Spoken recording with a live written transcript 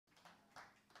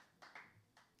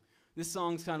This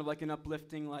song's kind of like an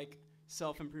uplifting, like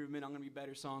self-improvement, I'm gonna be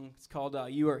better song. It's called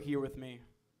You Are Here With Me.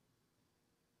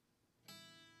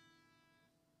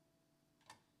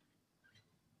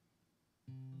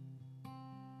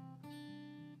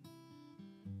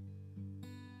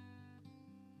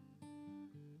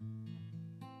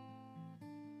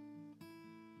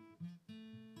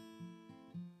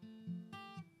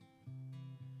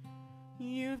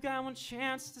 You've got one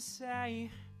chance to say,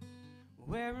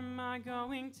 where am I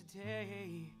going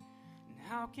today? And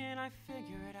how can I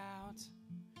figure it out?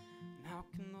 And how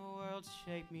can the world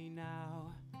shape me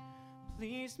now?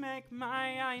 Please make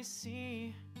my eyes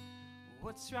see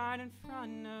what's right in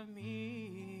front of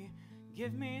me.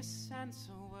 Give me a sense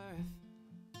of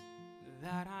worth,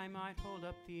 that I might hold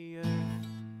up the earth.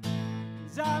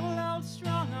 'Cause I will hold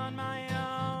strong on my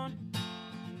own.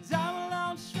 'Cause I will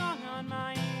hold strong on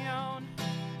my own.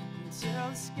 Until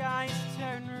the skies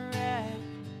turn red,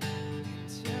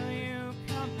 until you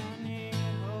come running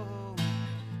home.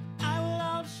 I will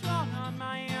hold strong on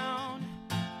my own.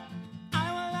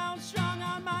 I will hold strong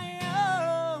on my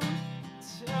own.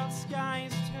 Until the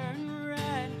skies turn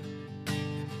red,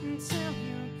 until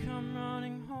you come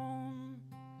running home.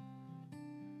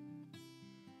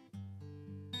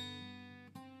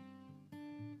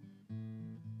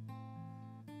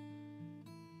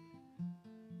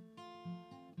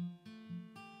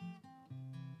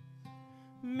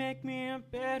 Make me a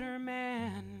better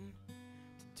man,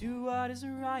 to do what is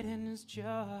right and is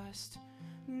just,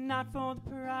 not for the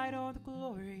pride or the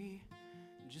glory,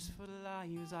 just for the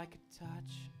lives I could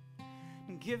touch.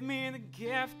 And give me the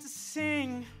gift to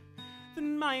sing, that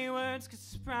my words could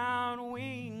sprout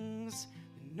wings,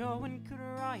 that no one could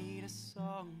write a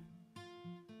song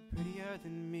prettier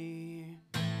than me.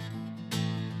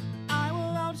 I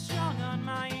will hold strong on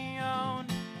my own.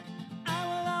 I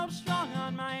will hold strong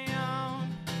on my own.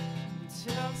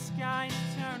 Until the skies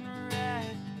turn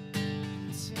red,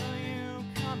 until you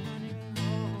come running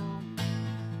home.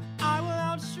 I will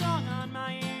hold strong on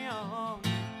my own.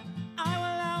 I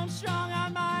will hold strong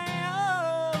on my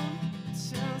own.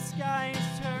 Until the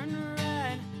skies turn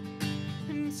red,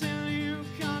 until you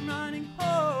come running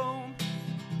home.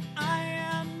 I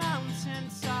am mountain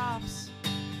tops,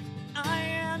 I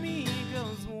am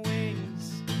eagle's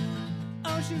wings.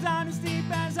 Oceans aren't as deep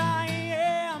as I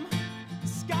am. The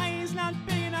sky is not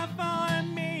big enough for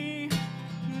me.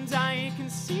 And I can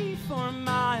see for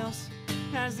miles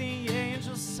as the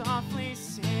angels softly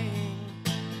sing.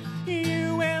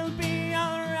 You will be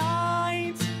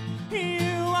alright.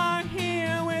 You are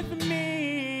here with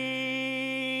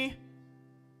me.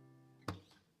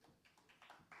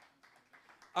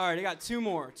 Alright, I got two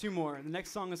more. The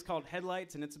next song is called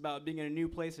Headlights, and it's about being in a new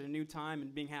place at a new time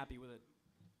and being happy with it.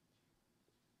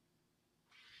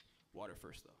 Water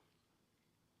first, though.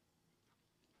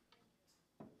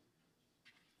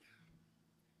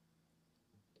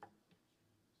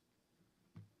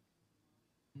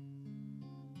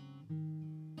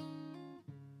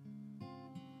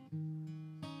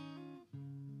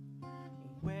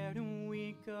 Where do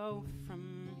we go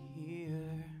from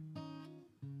here?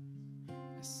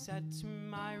 I said to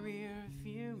my rear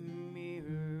view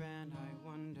mirror, and I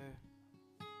wonder,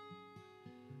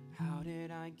 how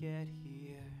did I get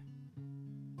here?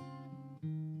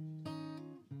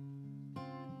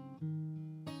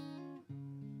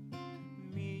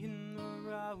 Me in the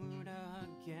road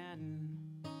again.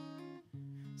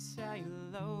 Say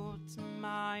hello to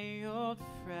my old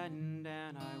friend,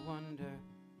 and I wonder,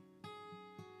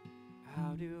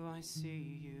 how do I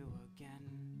see you again?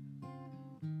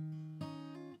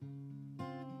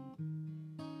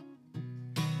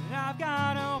 But I've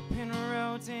got open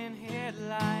roads and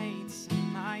headlights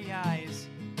in my eyes,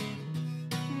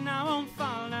 and I won't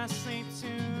fall asleep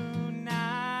tonight.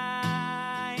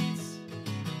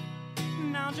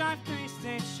 And I'll drive 3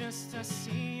 states just to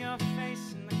see your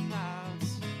face in the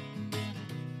clouds.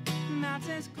 And that's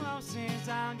as close as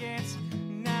I'll get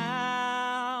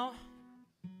now.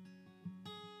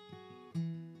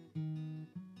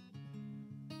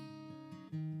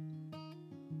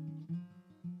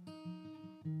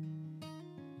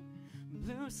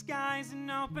 Blue skies and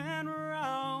open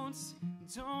roads.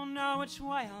 Don't know which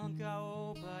way I'll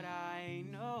go, but I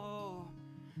know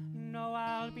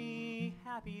I'll be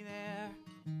happy there.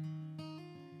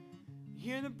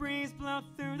 Hear the breeze blow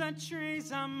through the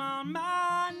trees. I'm on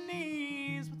my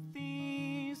knees with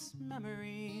these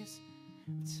memories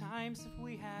of times that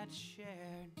we had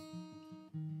shared.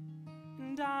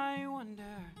 And I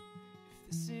wonder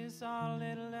if this is all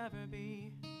it'll ever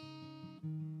be.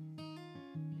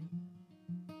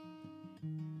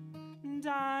 And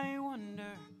I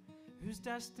wonder whose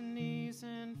destiny's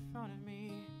in front of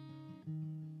me.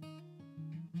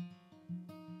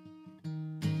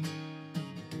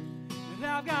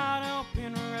 I've got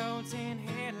open roads and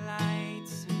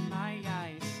headlights in my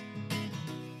eyes,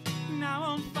 and I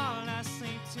won't fall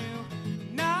asleep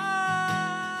tonight.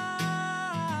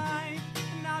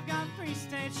 And I've got free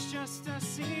stage just to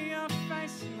see your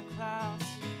face in the clouds,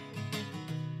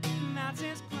 and that's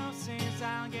as close as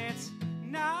I'll get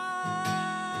now.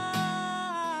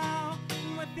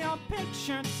 With your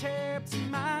picture taped to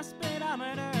my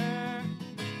speedometer,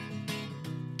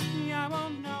 I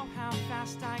won't know how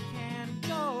fast I can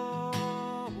go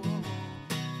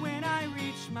when I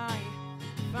reach my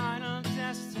final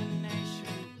destination.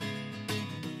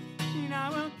 And I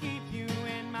will keep you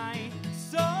in my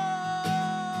soul,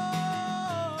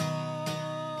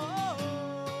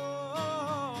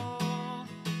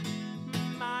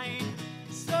 my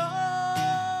soul.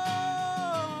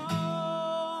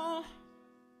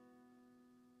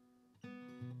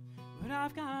 But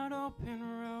I've got open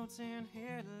roads and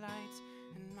headlights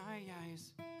in my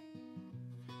eyes,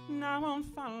 and I won't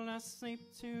fall asleep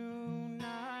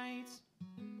tonight.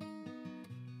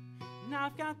 And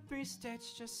I've got 3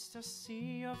 states just to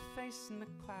see your face in the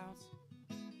clouds,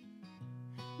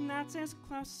 and that's as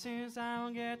close as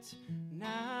I'll get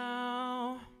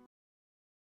now.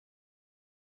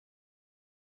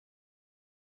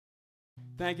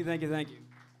 Thank you, thank you, thank you.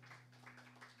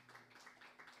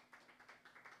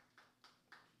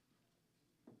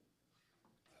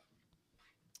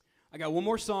 I got one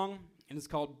more song, and it's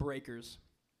called Breakers.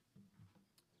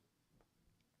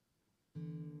 And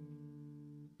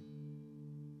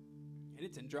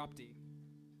it's in drop D.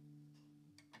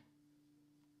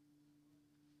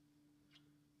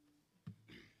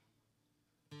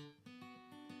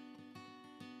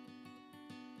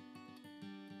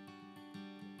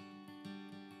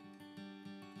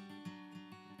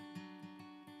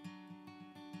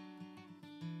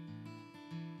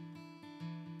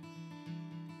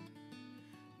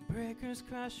 Breakers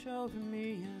crash over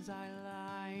me as I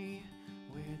lie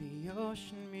where the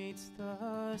ocean meets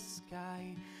the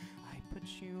sky. I put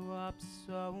you up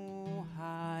so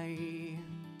high.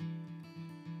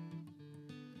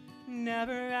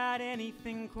 Never had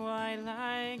anything quite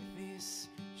like this.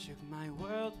 Shook my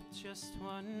world with just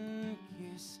one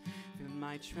kiss. Feel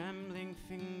my trembling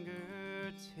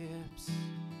fingertips.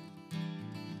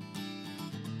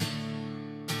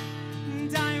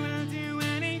 And I will do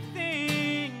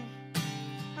anything,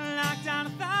 lock down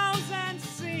 1,000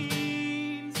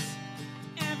 scenes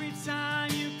every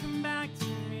time you come back to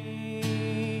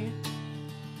me.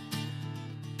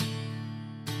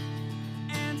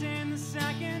 And in the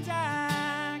second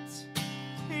act,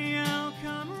 you'll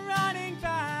come running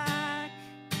back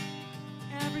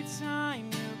every time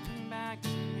you come back to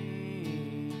me.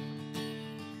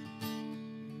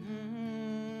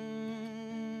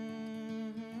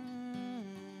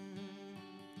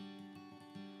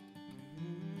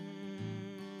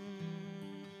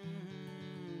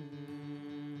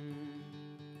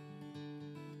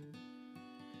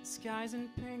 Skies in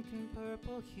pink and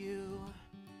purple hue.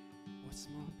 What's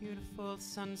more beautiful,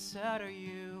 sunset or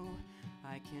you?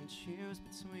 I can't choose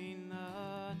between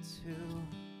the two.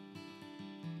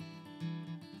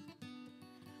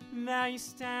 There you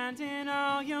stand in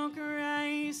all your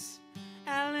grace.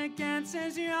 Elegance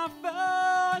is your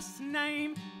first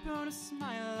name. Put a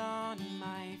smile on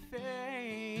my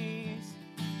face.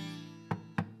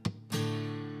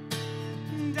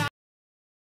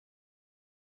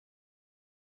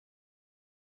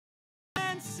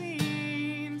 And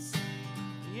scenes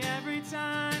every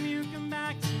time you come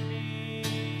back to me.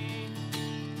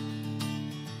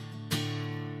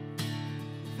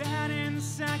 Then in the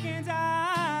second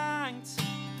act,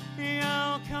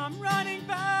 you'll come running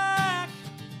back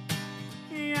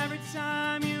every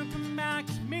time you come back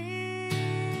to me.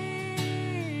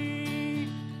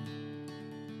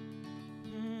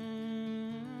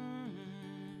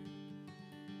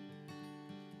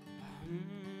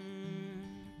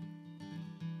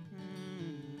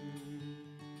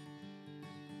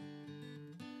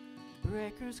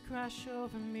 Breakers crash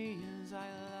over me as I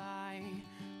lie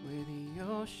where the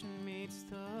ocean meets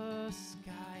the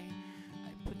sky.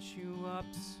 I put you up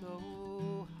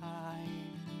so high.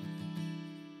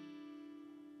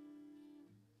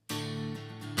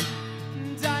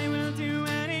 And I will do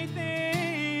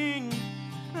anything,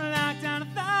 lock down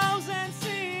 1,000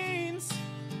 scenes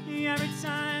every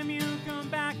time you come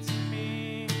back to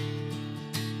me.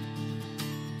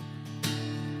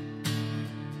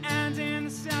 And in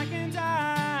the second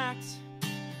act,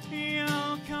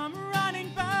 you'll come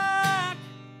running back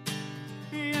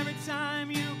every time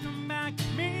you come back to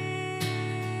me.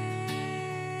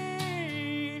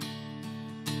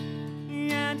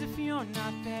 And if you're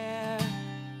not there,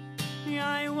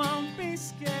 I won't be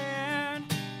scared.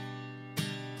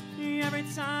 Every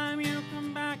time you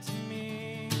come back to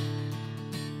me.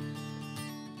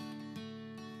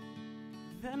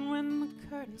 Then when the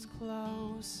curtains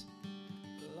close,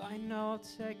 well, I know I'll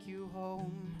take you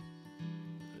home.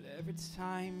 But every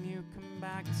time you come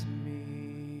back to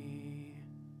me.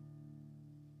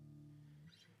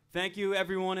 Thank you,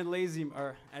 everyone at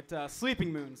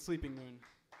Sleeping Moon.